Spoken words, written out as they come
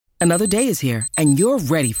Another day is here, and you're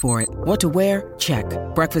ready for it. What to wear? Check.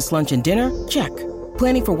 Breakfast, lunch, and dinner? Check.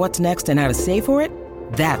 Planning for what's next and how to save for it?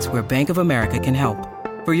 That's where Bank of America can help.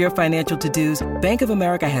 For your financial to-dos, Bank of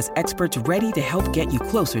America has experts ready to help get you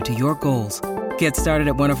closer to your goals. Get started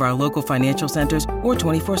at one of our local financial centers or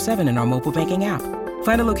 24/7 in our mobile banking app.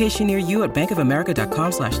 Find a location near you at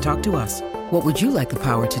bankofamerica.com/talktous. What would you like the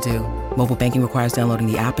power to do? Mobile banking requires downloading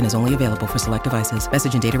the app and is only available for select devices.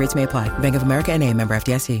 Message and data rates may apply. Bank of America N.A., member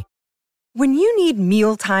FDIC. When you need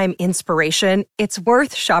mealtime inspiration, it's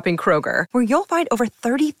worth shopping Kroger, where you'll find over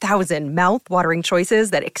 30,000 mouth-watering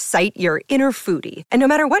choices that excite your inner foodie. And no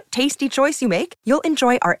matter what tasty choice you make, you'll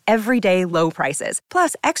enjoy our everyday low prices,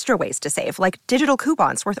 plus extra ways to save, like digital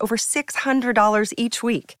coupons worth over $600 each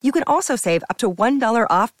week. You can also save up to $1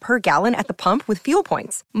 off per gallon at the pump with fuel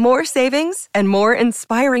points. More savings and more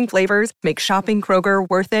inspiring flavors make shopping Kroger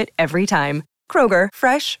worth it every time. Kroger,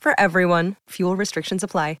 fresh for everyone. Fuel restrictions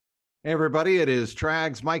apply. Hey everybody, it is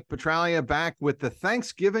Trags, Mike Petralia, back with the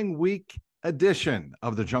Thanksgiving week edition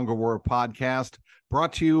of the JungleRoar podcast,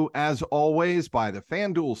 brought to you as always by the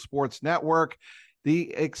FanDuel Sports Network,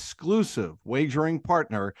 the exclusive wagering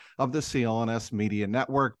partner of the CLNS Media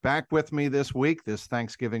Network. Back with me this week, this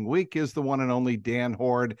Thanksgiving week, is the one and only Dan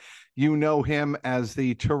Hoard. You know him as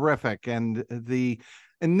the terrific and the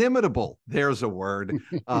inimitable, there's a word,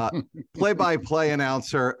 play-by-play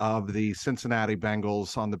announcer of the Cincinnati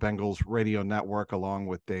Bengals on the Bengals radio network, along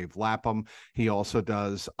with Dave Lapham. He also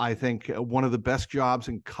does, I think, one of the best jobs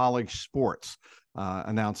in college sports,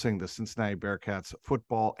 announcing the Cincinnati Bearcats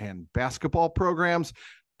football and basketball programs.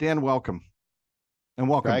 Dan, welcome. And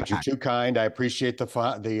welcome Trags, back. you're too kind. I appreciate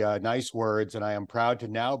the nice words, and I am proud to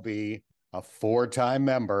now be a four-time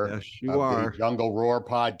member of the JungleRoar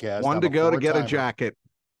podcast. One to go to get a jacket.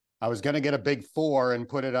 I was going to get a big 4 and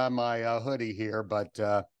put it on my hoodie here, but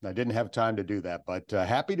I didn't have time to do that. But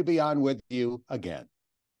happy to be on with you again.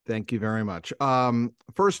 Thank you very much.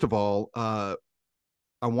 First of all, I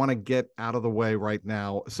want to get out of the way right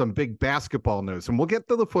now some big basketball news, and we'll get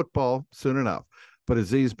to the football soon enough. But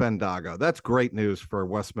Aziz Bendago, that's great news for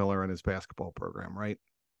Wes Miller and his basketball program, right?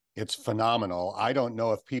 It's phenomenal. I don't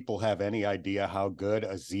know if people have any idea how good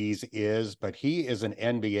Aziz is, but he is an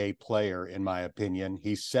NBA player, in my opinion.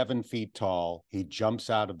 He's 7 feet tall. He jumps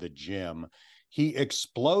out of the gym. He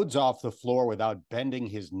explodes off the floor without bending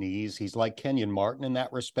his knees. He's like Kenyon Martin in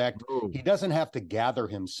that respect. Ooh. He doesn't have to gather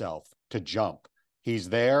himself to jump. He's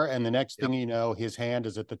there, and the next thing you know, his hand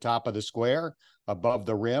is at the top of the square above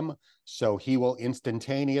the rim. So he will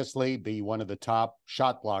instantaneously be one of the top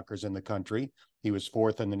shot blockers in the country. He was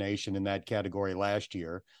 4th in the nation in that category last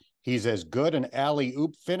year. He's as good an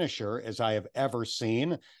alley-oop finisher as I have ever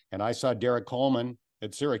seen. And I saw Derek Coleman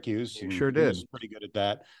at Syracuse. You sure did. He was pretty good at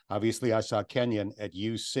that. Obviously, I saw Kenyon at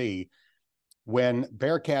UC. When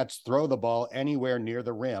Bearcats throw the ball anywhere near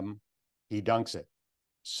the rim, he dunks it.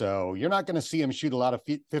 So you're not going to see him shoot a lot of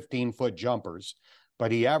 15-foot jumpers,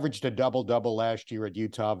 but he averaged a double-double last year at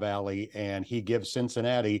Utah Valley, and he gives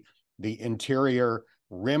Cincinnati the interior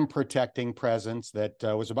rim protecting presence that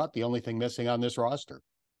was about the only thing missing on this roster.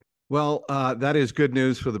 Well, that is good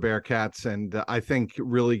news for the Bearcats, and I think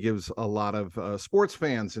really gives a lot of sports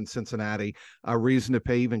fans in Cincinnati a reason to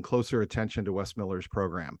pay even closer attention to Wes Miller's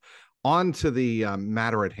program. On to the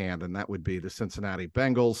matter at hand, and that would be the Cincinnati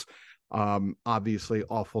Bengals. Obviously,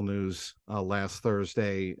 awful news last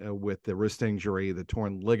Thursday with the wrist injury, the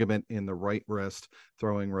torn ligament in the right wrist,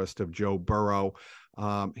 throwing wrist of Joe Burrow.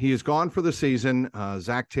 He is gone for the season.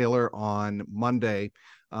 Zach Taylor on Monday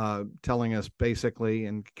telling us basically,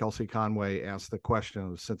 and Kelsey Conway asked the question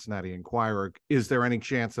of the Cincinnati Enquirer, is there any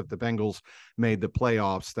chance if the Bengals made the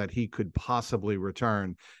playoffs that he could possibly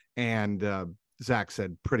return? And Zach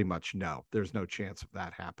said pretty much no, there's no chance of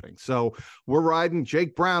that happening. So we're riding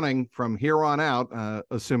Jake Browning from here on out,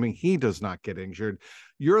 assuming he does not get injured.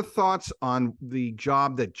 Your thoughts on the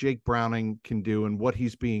job that Jake Browning can do and what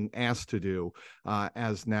he's being asked to do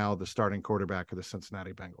as now the starting quarterback of the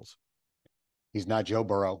Cincinnati Bengals? He's not Joe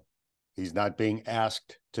Burrow. He's not being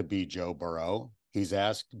asked to be Joe Burrow. He's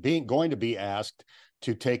going to be asked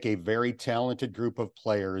to take a very talented group of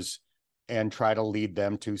players and try to lead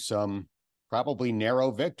them to some probably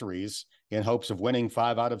narrow victories in hopes of winning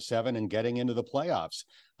 5 out of 7 and getting into the playoffs.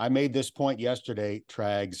 I made this point yesterday,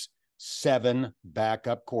 Trags. 7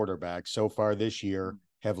 backup quarterbacks so far this year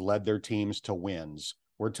have led their teams to wins.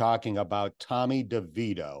 We're talking about Tommy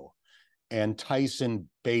DeVito and Tyson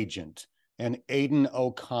Bagent and Aiden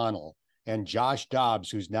O'Connell and Josh Dobbs,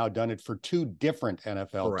 who's now done it for 2 different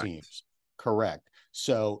NFL teams. Correct.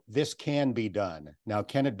 So this can be done. Now,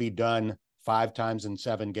 can it be done 5 times in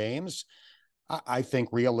 7 games? I think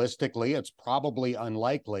realistically, it's probably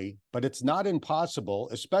unlikely, but it's not impossible,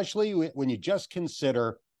 especially when you just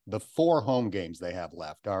consider the 4 home games they have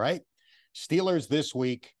left. All right. Steelers this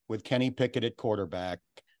week with Kenny Pickett at quarterback,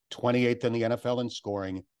 28th in the NFL in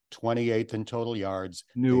scoring, 28th in total yards.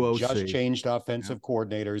 New They've OC. just changed offensive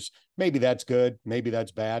coordinators. Maybe that's good. Maybe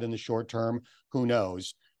that's bad in the short term. Who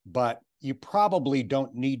knows? But you probably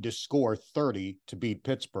don't need to score 30 to beat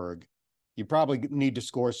Pittsburgh. You probably need to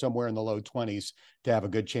score somewhere in the low 20s to have a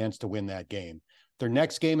good chance to win that game. Their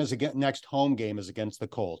next home game is against the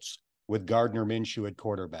Colts with Gardner Minshew at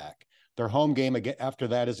quarterback. Their home game after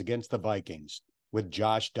that is against the Vikings with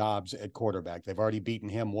Josh Dobbs at quarterback. They've already beaten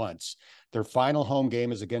him once. Their final home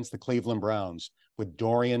game is against the Cleveland Browns with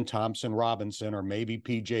Dorian Thompson-Robinson, or maybe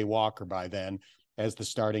PJ Walker by then, as the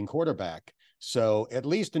starting quarterback. So at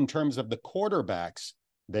least in terms of the quarterbacks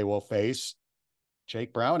they will face,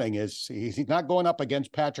 Jake Browning he's not going up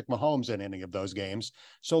against Patrick Mahomes in any of those games.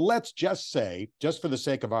 So let's just say, just for the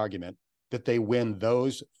sake of argument, that they win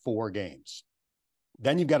those 4 games.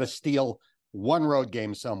 Then you've got to steal one road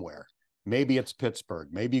game somewhere. Maybe it's Pittsburgh.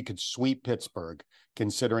 Maybe you could sweep Pittsburgh,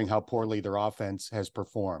 considering how poorly their offense has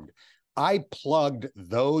performed. I plugged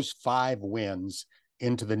those 5 wins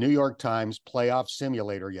into the New York Times playoff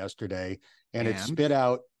simulator yesterday, and it spit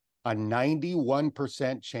out a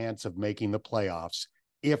 91% chance of making the playoffs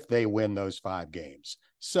if they win those 5 games.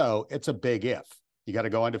 So it's a big if. You got to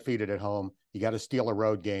go undefeated at home. You got to steal a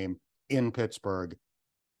road game in Pittsburgh.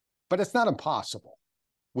 But it's not impossible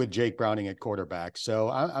with Jake Browning at quarterback. So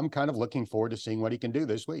I'm kind of looking forward to seeing what he can do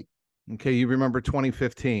this week. Okay, you remember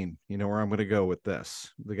 2015. You know where I'm going to go with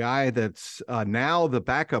this. The guy that's now the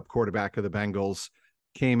backup quarterback of the Bengals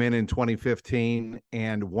came in 2015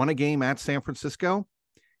 and won a game at San Francisco.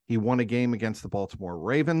 He won a game against the Baltimore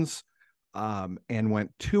Ravens and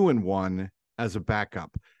went 2-1 as a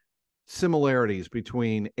backup. Similarities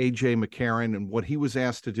between A.J. McCarron and what he was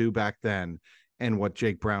asked to do back then and what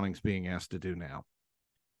Jake Browning's being asked to do now.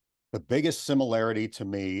 The biggest similarity to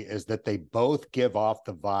me is that they both give off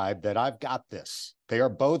the vibe that I've got this. They are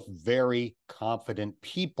both very confident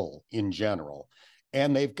people in general.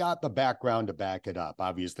 And they've got the background to back it up.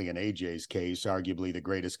 Obviously, in AJ's case, arguably the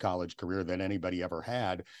greatest college career that anybody ever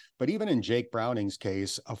had. But even in Jake Browning's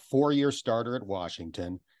case, a 4-year starter at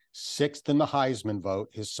Washington, 6th in the Heisman vote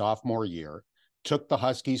his sophomore year, took the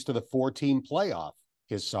Huskies to the 4-team playoff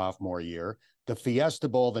his sophomore year, the Fiesta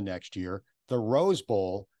Bowl the next year, the Rose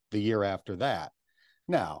Bowl the year after that.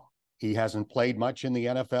 Now, he hasn't played much in the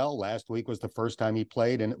NFL. Last week was the first time he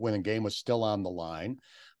played and when the game was still on the line.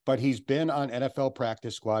 But he's been on NFL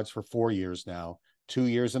practice squads for 4 years now, 2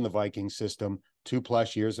 years in the Vikings system,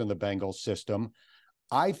 2+ years in the Bengals system.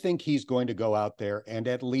 I think he's going to go out there and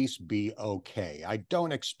at least be okay. I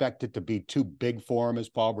don't expect it to be too big for him, as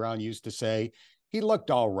Paul Brown used to say. He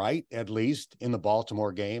looked all right, at least in the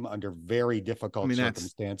Baltimore game under very difficult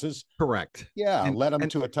circumstances. Correct. Yeah, led him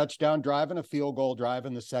to a touchdown drive and a field goal drive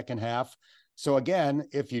in the second half. So again,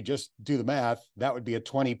 if you just do the math, that would be a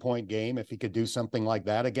 20-point game. If he could do something like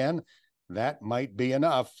that again, that might be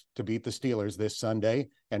enough to beat the Steelers this Sunday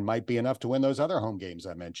and might be enough to win those other home games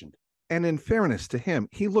I mentioned. And in fairness to him,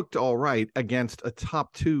 he looked all right against a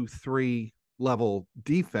top 2-3 level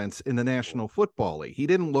defense in the National Football League. He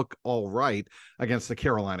didn't look all right against the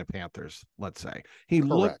Carolina Panthers, let's say. He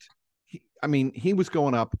was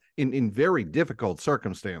going up in very difficult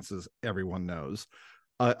circumstances, everyone knows.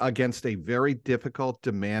 Against a very difficult,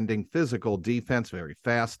 demanding physical defense, very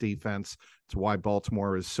fast defense. It's why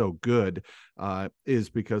Baltimore is so good,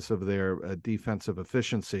 is because of their defensive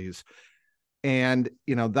efficiencies. And,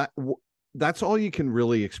 you know, that's all you can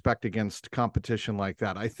really expect against competition like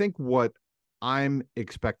that. I think what I'm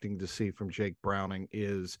expecting to see from Jake Browning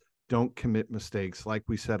is don't commit mistakes. Like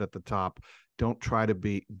we said at the top, don't try to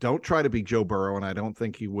be Joe Burrow, and I don't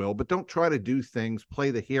think he will, but don't try to do things,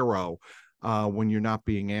 play the hero when you're not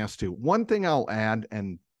being asked to. One thing I'll add,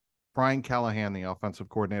 and Brian Callahan, the offensive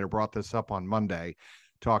coordinator, brought this up on Monday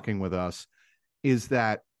talking with us, is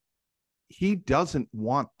that he doesn't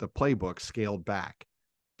want the playbook scaled back,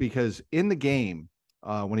 because in the game,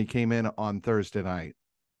 when he came in on Thursday night,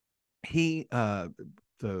 the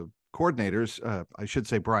coordinators, I should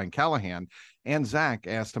say Brian Callahan and Zach,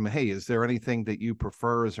 asked him, hey, is there anything that you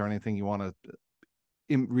prefer? Is there anything you want to,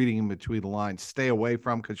 reading in between the lines, stay away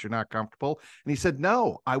from because you're not comfortable? And he said,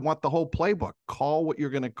 no, I want the whole playbook. Call what you're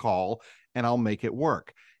going to call and I'll make it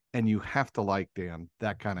work. And you have to like, Dan,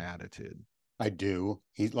 that kind of attitude. I do.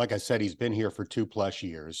 Like I said, he's been here for 2+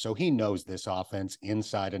 years, so he knows this offense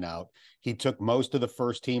inside and out. He took most of the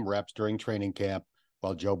first team reps during training camp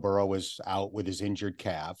while Joe Burrow was out with his injured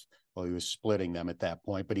calf. Well, he was splitting them at that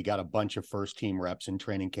point, but he got a bunch of first team reps in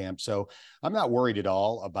training camp. So I'm not worried at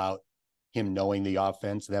all about him knowing the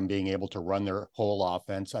offense, them being able to run their whole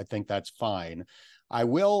offense. I think that's fine. I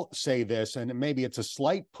will say this, and maybe it's a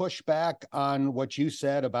slight pushback on what you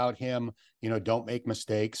said about him, don't make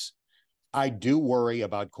mistakes. I do worry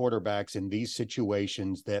about quarterbacks in these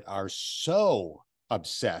situations that are so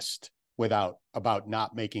obsessed about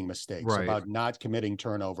not making mistakes, Right. about not committing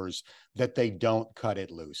turnovers, that they don't cut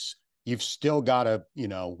it loose. You've still got to,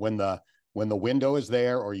 when the window is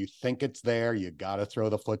there or you think it's there, you got to throw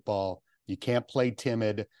the football. You can't play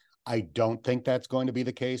timid. I don't think that's going to be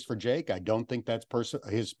the case for Jake. I don't think that's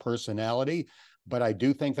his personality, but I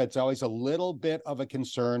do think that's always a little bit of a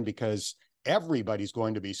concern because everybody's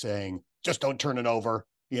going to be saying, just don't turn it over,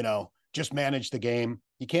 just manage the game.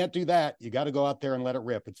 You can't do that. You got to go out there and let it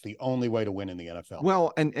rip. It's the only way to win in the NFL.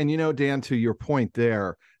 Well, and Dan, to your point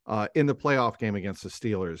there, in the playoff game against the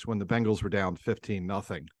Steelers, when the Bengals were down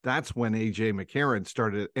 15-0, that's when A.J. McCarron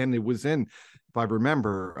started, and it was in, if I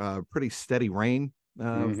remember, pretty steady rain for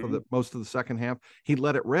the most of the second half. He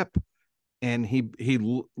let it rip, and he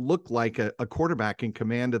looked like a quarterback in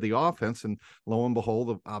command of the offense. And lo and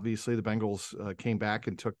behold, obviously the Bengals came back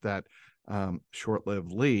and took that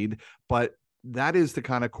short-lived lead. But that is the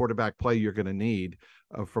kind of quarterback play you're going to need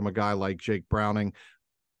from a guy like Jake Browning.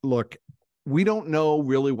 Look, we don't know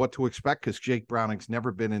really what to expect because Jake Browning's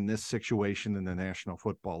never been in this situation in the National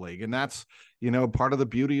Football League. And that's, part of the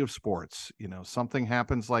beauty of sports. Something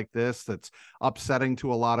happens like this that's upsetting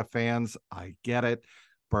to a lot of fans. I get it.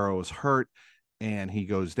 Burrow is hurt and he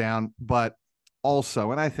goes down. But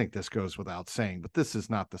also, and I think this goes without saying, but this is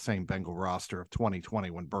not the same Bengal roster of 2020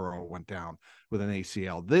 when Burrow went down with an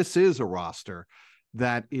ACL. This is a roster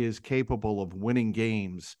that is capable of winning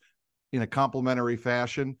games in a complementary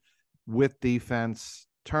fashion with defense,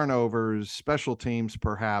 turnovers, special teams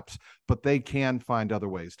perhaps, but they can find other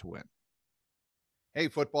ways to win. Hey,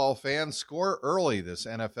 football fans, score early this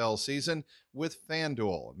NFL season with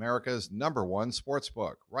FanDuel, America's #1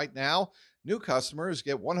 sportsbook. Right now, new customers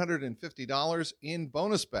get $150 in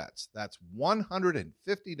bonus bets. That's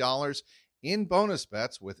 $150 in bonus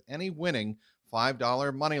bets with any winning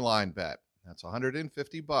 $5 moneyline bet. That's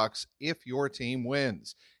 $150 if your team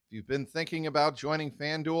wins. If you've been thinking about joining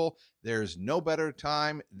FanDuel, there's no better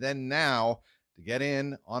time than now to get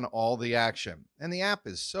in on all the action. And the app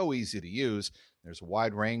is so easy to use. There's a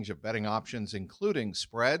wide range of betting options, including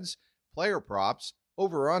spreads, player props,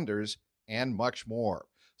 over-unders, and much more.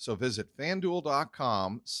 So visit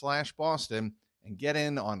FanDuel.com/Boston and get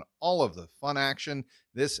in on all of the fun action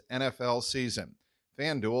this NFL season.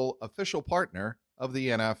 FanDuel, official partner of the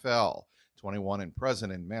NFL. 21 and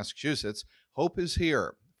present in Massachusetts. Hope is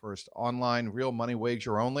here. First online real money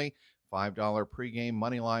wager only. $5 pregame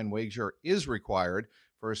moneyline wager is required.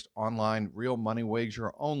 First online real money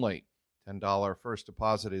wager only. $10 first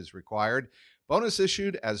deposit is required. Bonus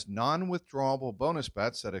issued as non-withdrawable bonus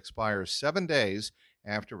bets that expire 7 days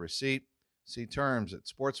after receipt. See terms at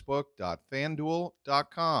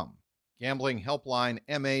sportsbook.fanduel.com.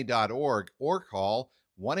 GamblingHelplineMA.org or call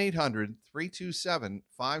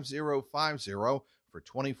 1-800-327-5050 for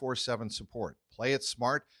 24/7 support. Play it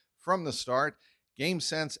smart from the start.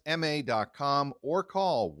 GameSenseMA.com or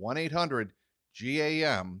call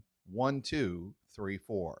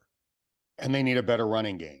 1-800-GAM-1234. And they need a better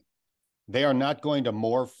running game. They are not going to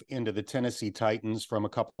morph into the Tennessee Titans from a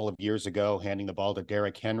couple of years ago, handing the ball to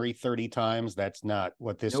Derrick Henry 30 times. That's not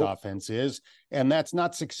what this offense is. And that's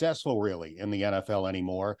not successful really in the NFL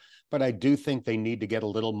anymore. But I do think they need to get a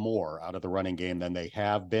little more out of the running game than they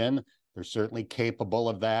have been. They're certainly capable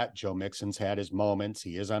of that. Joe Mixon's had his moments.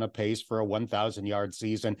 He is on a pace for a 1,000-yard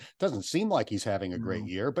season. Doesn't seem like he's having a great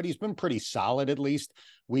year, but he's been pretty solid, at least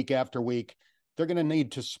week after week. They're going to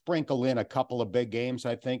need to sprinkle in a couple of big games,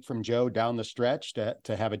 I think, from Joe down the stretch to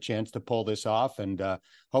have a chance to pull this off. And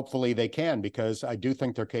hopefully they can, because I do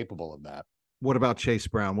think they're capable of that. What about Chase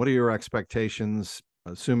Brown? What are your expectations?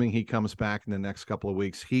 Assuming he comes back in the next couple of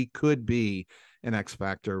weeks, he could be an X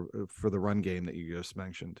factor for the run game that you just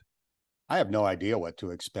mentioned. I have no idea what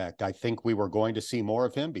to expect. I think we were going to see more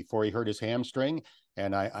of him before he hurt his hamstring.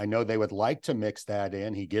 And I know they would like to mix that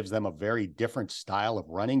in. He gives them a very different style of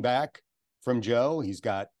running back from Joe. He's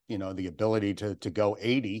got, the ability to go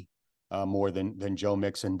 80 more than Joe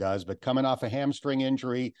Mixon does. But coming off a hamstring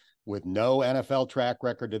injury with no NFL track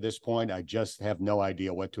record to this point, I just have no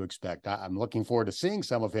idea what to expect. I'm looking forward to seeing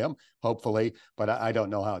some of him, hopefully, but I don't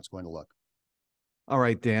know how it's going to look. All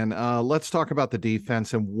right, Dan, let's talk about the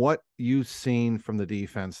defense and what you've seen from the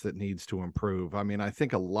defense that needs to improve. I mean, I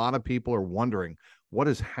think a lot of people are wondering What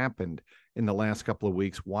has happened in the last couple of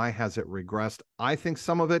weeks? Why has it regressed? I think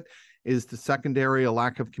some of it is the secondary, a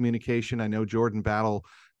lack of communication. I know Jordan Battle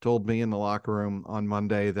told me in the locker room on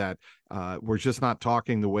Monday that we're just not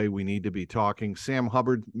talking the way we need to be talking. Sam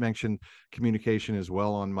Hubbard mentioned communication as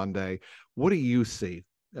well on Monday. What do you see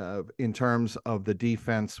in terms of the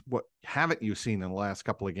defense? What haven't you seen in the last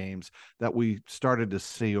couple of games that we started to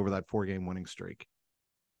see over that 4-game winning streak?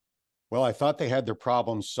 Well, I thought they had their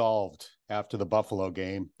problems solved after the Buffalo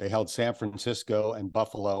game. They held San Francisco and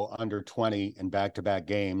Buffalo under 20 in back-to-back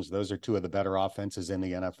games. Those are two of the better offenses in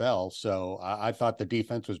the NFL. So I thought the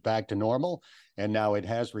defense was back to normal, and now it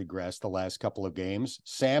has regressed the last couple of games.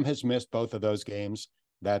 Sam has missed both of those games.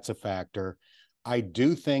 That's a factor. I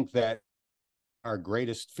do think that our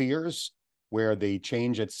greatest fears, where the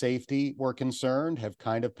change at safety were concerned, have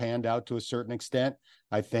kind of panned out to a certain extent.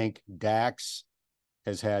 I think Dax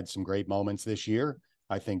has had some great moments this year.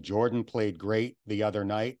 I think Jordan played great the other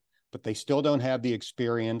night, but they still don't have the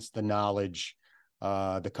experience, the knowledge,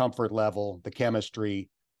 the comfort level, the chemistry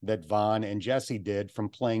that Von and Jesse did from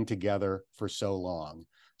playing together for so long.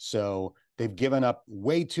 So they've given up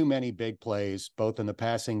way too many big plays, both in the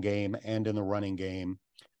passing game and in the running game.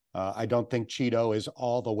 I don't think Cheeto is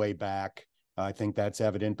all the way back. I think that's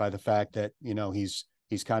evident by the fact that,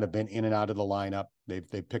 he's kind of been in and out of the lineup.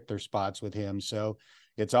 They've picked their spots with him. So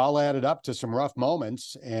it's all added up to some rough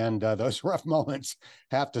moments, and those rough moments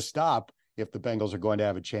have to stop if the Bengals are going to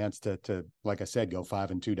have a chance to like I said, go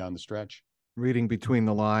 5-2 down the stretch. Reading between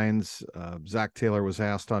the lines, Zach Taylor was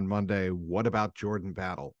asked on Monday, what about Jordan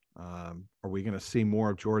Battle? Are we going to see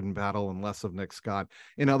more of Jordan Battle and less of Nick Scott?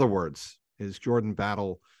 In other words, is Jordan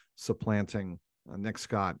Battle supplanting Nick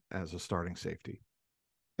Scott as a starting safety?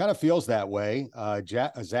 Kind of feels that way.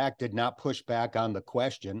 Zach did not push back on the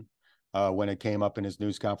question when it came up in his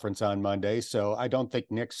news conference on Monday. So I don't think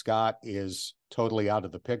Nick Scott is totally out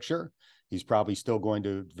of the picture. He's probably still going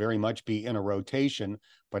to very much be in a rotation,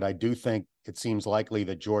 but I do think it seems likely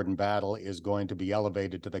that Jordan Battle is going to be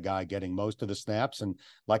elevated to the guy getting most of the snaps. And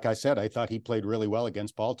like I said, I thought he played really well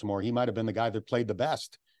against Baltimore. He might have been the guy that played the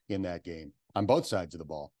best in that game on both sides of the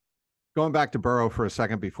ball. Going back to Burrow for a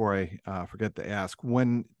second before I forget to ask,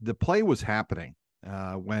 when the play was happening,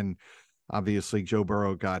 when obviously Joe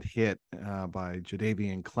Burrow got hit by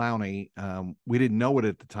Jadeveon Clowney, we didn't know it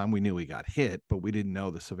at the time. We knew he got hit, but we didn't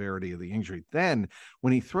know the severity of the injury. Then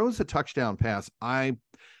when he throws a touchdown pass, I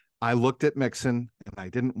looked at Mixon, and I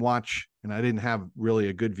didn't watch, and I didn't have really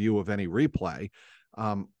a good view of any replay.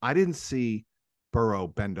 I didn't see Burrow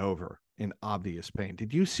bend over in obvious pain.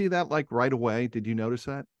 Did you see that like right away? Did you notice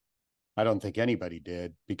that? I don't think anybody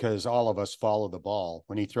did, because all of us follow the ball.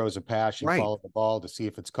 When he throws a pass, you follow the ball to see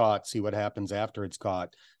if it's caught, see what happens after it's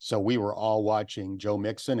caught. So we were all watching Joe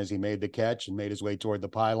Mixon as he made the catch and made his way toward the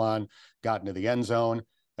pylon, got into the end zone.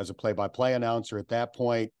 As a play-by-play announcer at that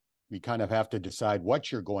point, you kind of have to decide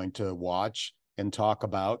what you're going to watch and talk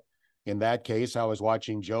about. In that case, I was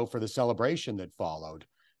watching Joe for the celebration that followed,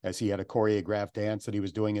 as he had a choreographed dance that he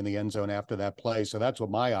was doing in the end zone after that play. So that's what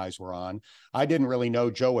my eyes were on. I didn't really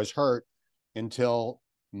know Joe was hurt until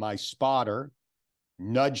my spotter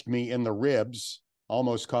nudged me in the ribs,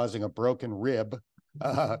 almost causing a broken rib,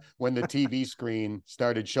 when the TV screen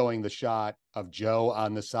started showing the shot of Joe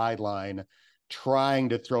on the sideline, trying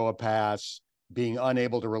to throw a pass, being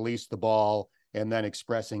unable to release the ball, and then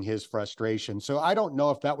expressing his frustration. So I don't know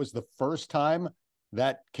if that was the first time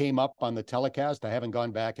that came up on the telecast. I haven't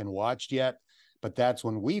gone back and watched yet, but that's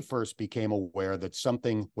when we first became aware that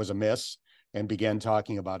something was amiss and began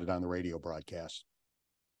talking about it on the radio broadcast.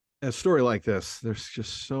 A story like this, there's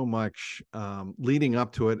just so much leading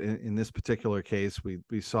up to it. In this particular case,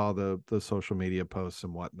 we saw the social media posts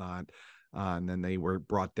and whatnot, and then they were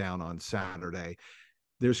brought down on Saturday.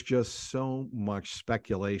 There's just so much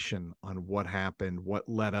speculation on what happened, what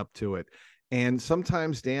led up to it. And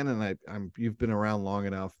sometimes, Dan, and you've been around long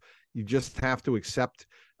enough, you just have to accept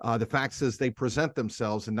the facts as they present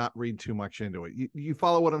themselves and not read too much into it. You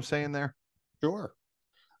follow what I'm saying there? Sure.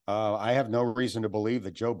 I have no reason to believe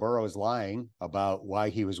that Joe Burrow is lying about why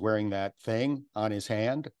he was wearing that thing on his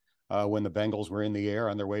hand when the Bengals were in the air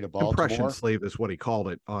on their way to Baltimore. Compression sleeve is what he called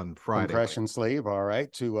it on Friday. Compression sleeve, all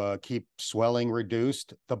right, to keep swelling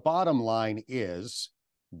reduced. The bottom line is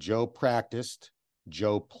Joe practiced,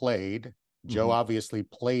 Joe played. Joe obviously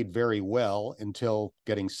played very well until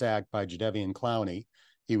getting sacked by Jadeveon Clowney.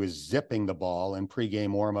 He was zipping the ball in pregame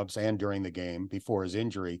warmups and during the game before his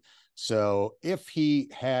injury. So if he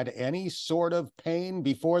had any sort of pain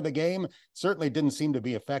before the game, certainly didn't seem to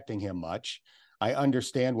be affecting him much. I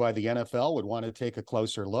understand why the NFL would want to take a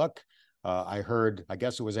closer look. I heard, I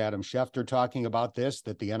guess it was Adam Schefter talking about this,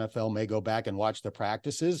 that the NFL may go back and watch the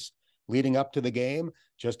practices leading up to the game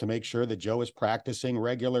just to make sure that Joe is practicing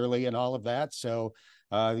regularly and all of that. So,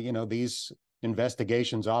 these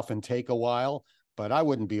investigations often take a while, but I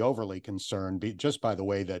wouldn't be overly concerned just by the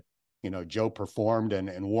way that, Joe performed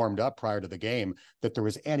and warmed up prior to the game, that there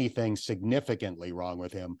was anything significantly wrong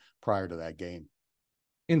with him prior to that game.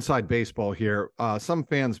 Inside baseball here, some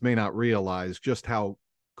fans may not realize just how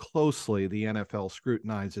closely the NFL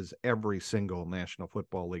scrutinizes every single National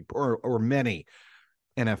Football League or many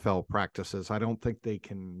NFL practices. I don't think they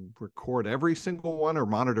can record every single one or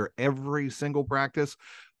monitor every single practice,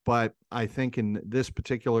 but I think in this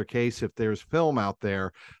particular case, if there's film out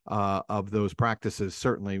there of those practices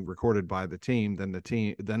certainly recorded by the team, then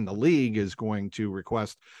the league is going to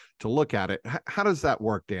request to look at it. How does that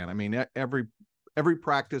work, Dan? I mean, every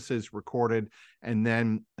practice is recorded, and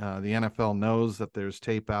then the NFL knows that there's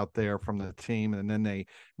tape out there from the team, and then they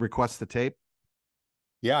request the tape.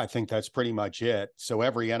 Yeah, I think that's pretty much it. So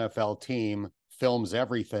every NFL team films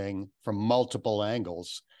everything from multiple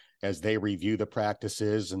angles as they review the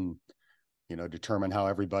practices and, determine how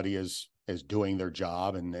everybody is doing their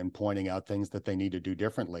job and pointing out things that they need to do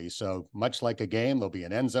differently. So much like a game, there'll be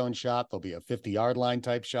an end zone shot, there'll be a 50-yard line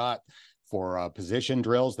type shot. For position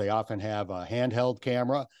drills, they often have a handheld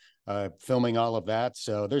camera filming all of that.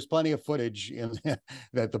 So there's plenty of footage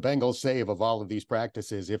that the Bengals save of all of these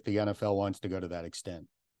practices if the NFL wants to go to that extent.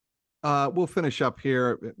 We'll finish up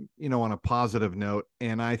here, on a positive note,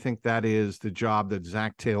 and I think that is the job that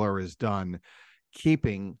Zach Taylor has done,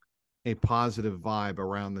 keeping a positive vibe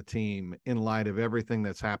around the team in light of everything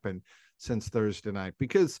that's happened since Thursday night.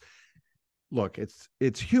 Because look,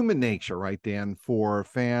 it's human nature, right, Dan, for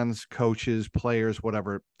fans, coaches, players,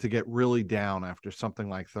 whatever, to get really down after something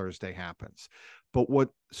like Thursday happens. But what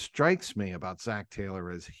strikes me about Zach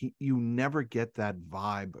Taylor is you never get that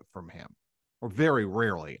vibe from him, or very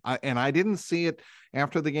rarely. I didn't see it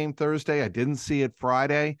after the game Thursday. I didn't see it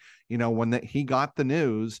Friday, when he got the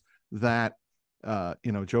news that,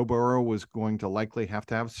 Joe Burrow was going to likely have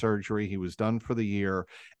to have surgery. He was done for the year.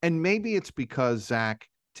 And maybe it's because Zach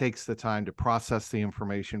takes the time to process the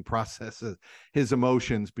information, process his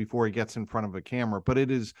emotions before he gets in front of a camera. But it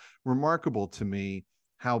is remarkable to me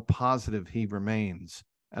how positive he remains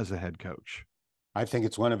as a head coach. I think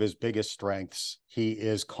it's one of his biggest strengths. He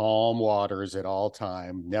is calm waters at all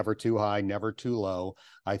time, never too high, never too low.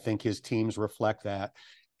 I think his teams reflect that.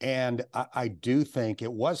 And I do think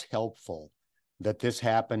it was helpful that this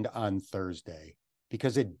happened on Thursday,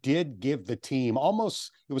 because it did give the team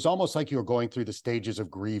it was almost like you were going through the stages of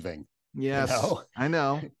grieving. Yes, I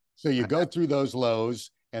know. So you go through those lows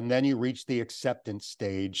and then you reach the acceptance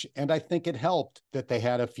stage. And I think it helped that they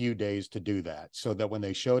had a few days to do that, so that when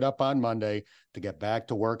they showed up on Monday to get back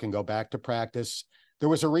to work and go back to practice, there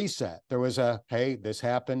was a reset. There was hey, this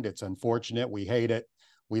happened. It's unfortunate. We hate it.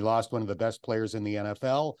 We lost one of the best players in the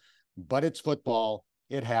NFL, but it's football.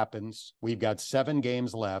 It happens. We've got 7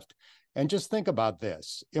 games left. And just think about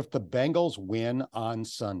this. If the Bengals win on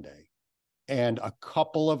Sunday and a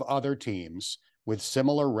couple of other teams with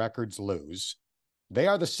similar records lose, they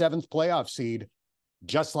are the 7th playoff seed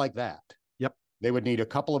just like that. Yep. They would need a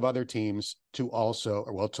couple of other teams to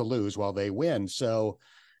lose while they win. So,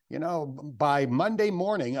 by Monday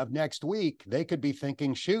morning of next week, they could be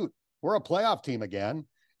thinking, shoot, we're a playoff team again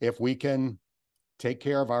if we can take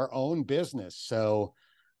care of our own business. So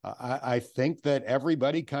I think that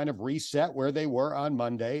everybody kind of reset where they were on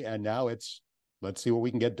Monday, and now let's see what we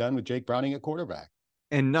can get done with Jake Browning at quarterback.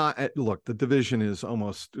 And look, the division is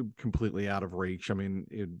almost completely out of reach. I mean,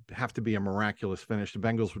 it'd have to be a miraculous finish. The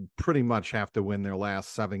Bengals would pretty much have to win their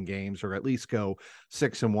last 7 games, or at least go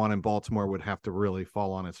 6-1, and Baltimore would have to really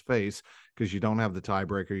fall on its face, because you don't have the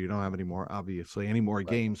tiebreaker. You don't have any more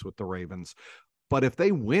games with the Ravens. But if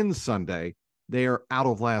they win Sunday, they are out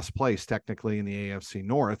of last place technically in the AFC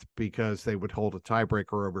North, because they would hold a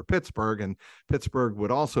tiebreaker over Pittsburgh, and Pittsburgh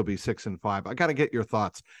would also be 6-5. I got to get your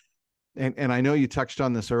thoughts. And I know you touched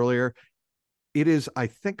on this earlier. I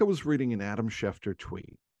think I was reading an Adam Schefter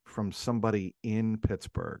tweet from somebody in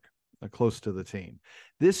Pittsburgh, close to the team.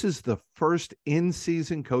 This is the first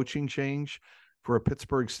in-season coaching change for a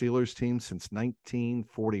Pittsburgh Steelers team since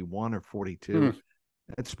 1941 or 42.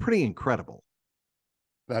 It's pretty incredible.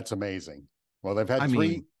 That's amazing. Well,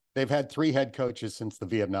 they've had 3 head coaches since the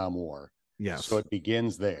Vietnam War. Yes. So it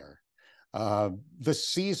begins there. The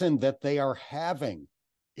season that they are having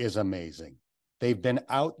is amazing. They've been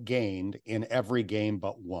outgained in every game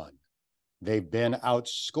but one. They've been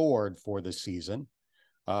outscored for the season.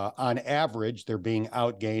 On average, they're being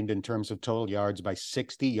outgained in terms of total yards by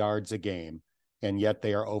 60 yards a game. and yet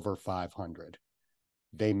they are over 500.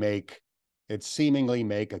 It seemingly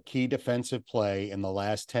make a key defensive play in the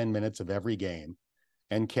last 10 minutes of every game,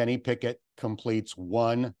 and Kenny Pickett completes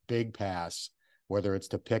one big pass, whether it's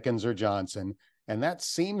to Pickens or Johnson, and that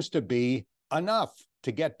seems to be enough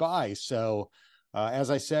to get by. So,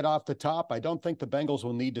 as I said off the top, I don't think the Bengals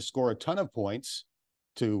will need to score a ton of points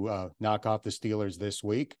to knock off the Steelers this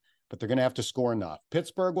week, but they're going to have to score enough.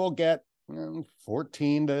 Pittsburgh will get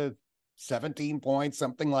 14 to 17 points,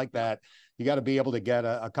 something like that. You got to be able to get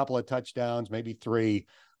a couple of touchdowns, maybe 3,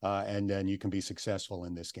 and then you can be successful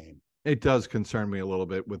in this game. It does concern me a little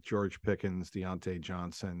bit with George Pickens, Deontay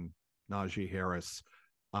Johnson, Najee Harris.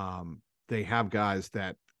 They have guys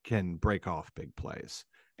that can break off big plays.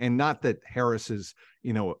 And not that Harris is,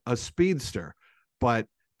 a speedster, but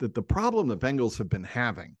that the problem the Bengals have been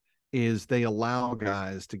having is they allow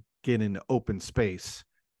guys to get into open space,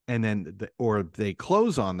 and then or they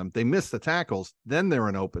close on them, they miss the tackles, then they're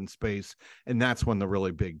in open space, and that's when the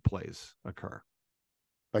really big plays occur.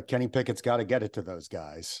 But Kenny Pickett's got to get it to those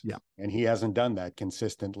guys. Yeah. And he hasn't done that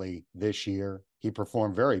consistently this year. He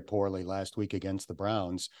performed very poorly last week against the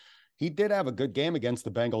Browns. He did have a good game against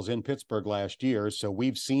the Bengals in Pittsburgh last year, so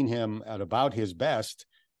we've seen him at about his best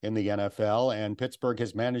in the NFL, and Pittsburgh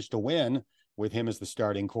has managed to win with him as the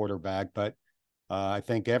starting quarterback. But I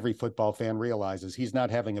think every football fan realizes he's not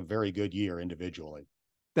having a very good year individually.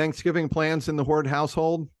 Thanksgiving plans in the Hoard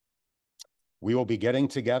household? We will be getting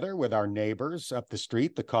together with our neighbors up the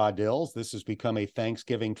street, the Caudills. This has become a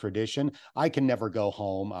Thanksgiving tradition. I can never go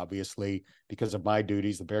home, obviously, because of my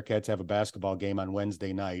duties. The Bearcats have a basketball game on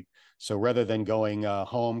Wednesday night. So rather than going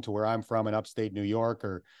home to where I'm from in upstate New York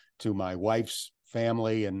or to my wife's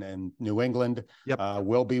family in New England,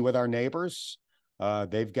 we'll be with our neighbors.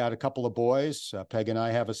 They've got a couple of boys. Peg and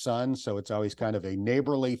I have a son, so it's always kind of a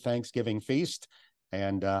neighborly Thanksgiving feast.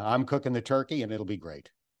 And I'm cooking the turkey, and it'll be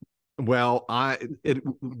great. Well,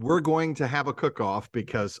 we're going to have a cook-off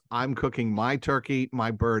because I'm cooking my turkey, my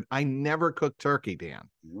bird. I never cook turkey, Dan.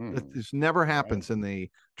 This never happens in the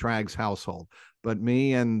Trags household. But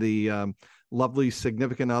me and the lovely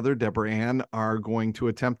significant other, Deborah Ann, are going to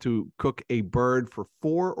attempt to cook a bird for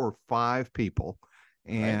 4 or 5 people.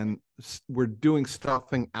 And we're doing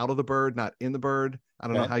stuffing out of the bird, not in the bird. I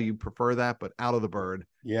don't know how you prefer that, but out of the bird.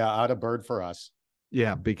 Yeah, out of bird for us.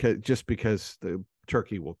 Yeah, because the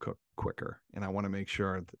turkey will cook quicker, and I want to make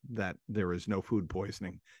sure that there is no food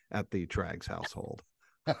poisoning at the Trags household.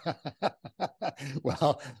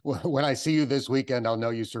 Well, when I see you this weekend, I'll know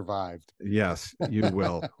you survived. Yes, you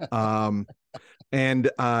will. And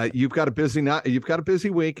you've got a busy night. You've got a busy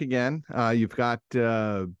week again. You've got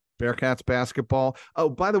Bearcats basketball. Oh,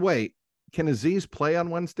 by the way, can Aziz play on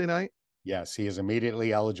Wednesday night? Yes, he is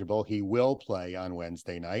immediately eligible. He will play on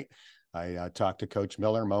Wednesday night. I talked to Coach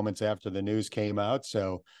Miller moments after the news came out.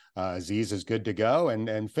 So Aziz is good to go.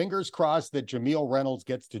 And fingers crossed that Jameel Reynolds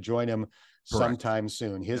gets to join him sometime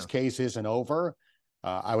soon. His case isn't over.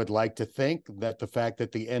 I would like to think that the fact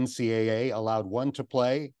that the NCAA allowed one to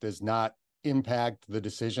play does not impact the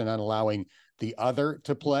decision on allowing the other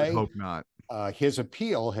to play. I hope not. His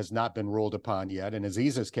appeal has not been ruled upon yet. In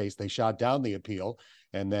Aziz's case, they shot down the appeal,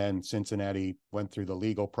 and then Cincinnati went through the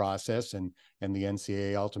legal process, and the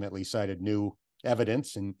NCAA ultimately cited new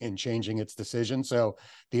evidence in changing its decision. So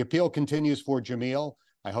the appeal continues for Jameel.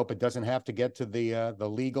 I hope it doesn't have to get to the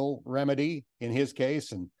legal remedy in his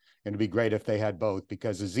case, and it'd be great if they had both,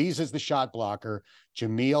 because Aziz is the shot blocker.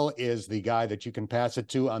 Jameel is the guy that you can pass it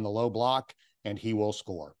to on the low block, and he will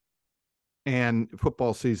score. And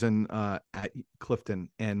football season at Clifton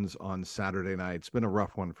ends on Saturday night. It's been a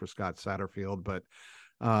rough one for Scott Satterfield, but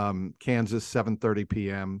Kansas, 7:30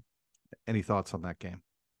 p.m. Any thoughts on that game?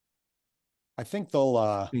 I think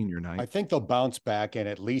they'll senior night. I think they'll bounce back and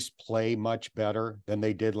at least play much better than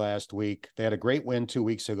they did last week. They had a great win 2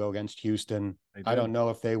 weeks ago against Houston. I don't know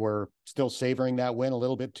if they were still savoring that win a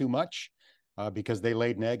little bit too much because they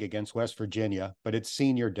laid an egg against West Virginia, but it's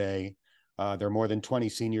senior day. There are more than 20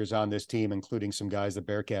 seniors on this team, including some guys that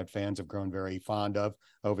Bearcat fans have grown very fond of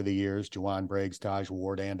over the years, Juwan Briggs, Taj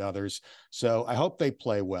Ward, and others. So I hope they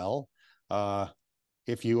play well.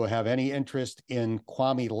 If you have any interest in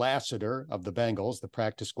Kwame Lassiter of the Bengals, the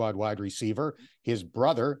practice squad wide receiver, his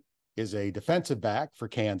brother is a defensive back for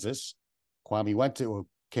Kansas. Kwame went to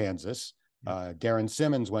Kansas. Darren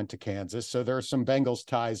Simmons went to Kansas. So there are some Bengals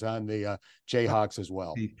ties on the Jayhawks as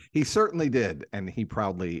well. He certainly did, and he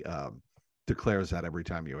proudly declares that every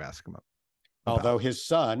time you ask him. Although his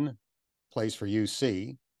son plays for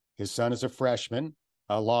UC. His son is a freshman,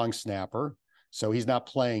 a long snapper. So he's not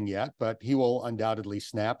playing yet, but he will undoubtedly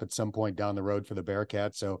snap at some point down the road for the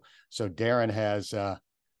Bearcats. So Darren has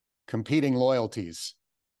competing loyalties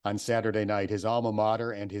on Saturday night, his alma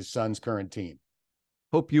mater and his son's current team.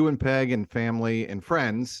 Hope you and Peg and family and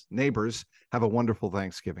friends, neighbors, have a wonderful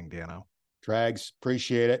Thanksgiving, Dano. Trags,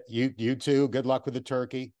 appreciate it. You too. Good luck with the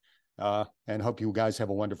turkey, and hope you guys have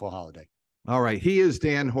a wonderful holiday. All right. He is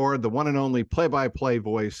Dan Hoard, the one and only play-by-play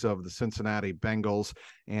voice of the Cincinnati Bengals.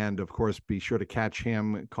 And, of course, be sure to catch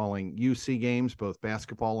him calling UC games, both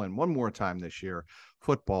basketball and one more time this year,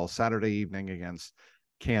 football, Saturday evening against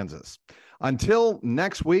Kansas. Until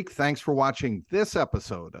next week, thanks for watching this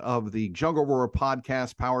episode of the JungleRoar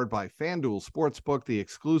podcast powered by FanDuel Sportsbook, the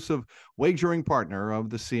exclusive wagering partner of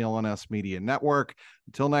the CLNS Media Network.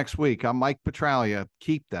 Until next week, I'm Mike Petraglia.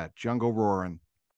 Keep that jungle roaring.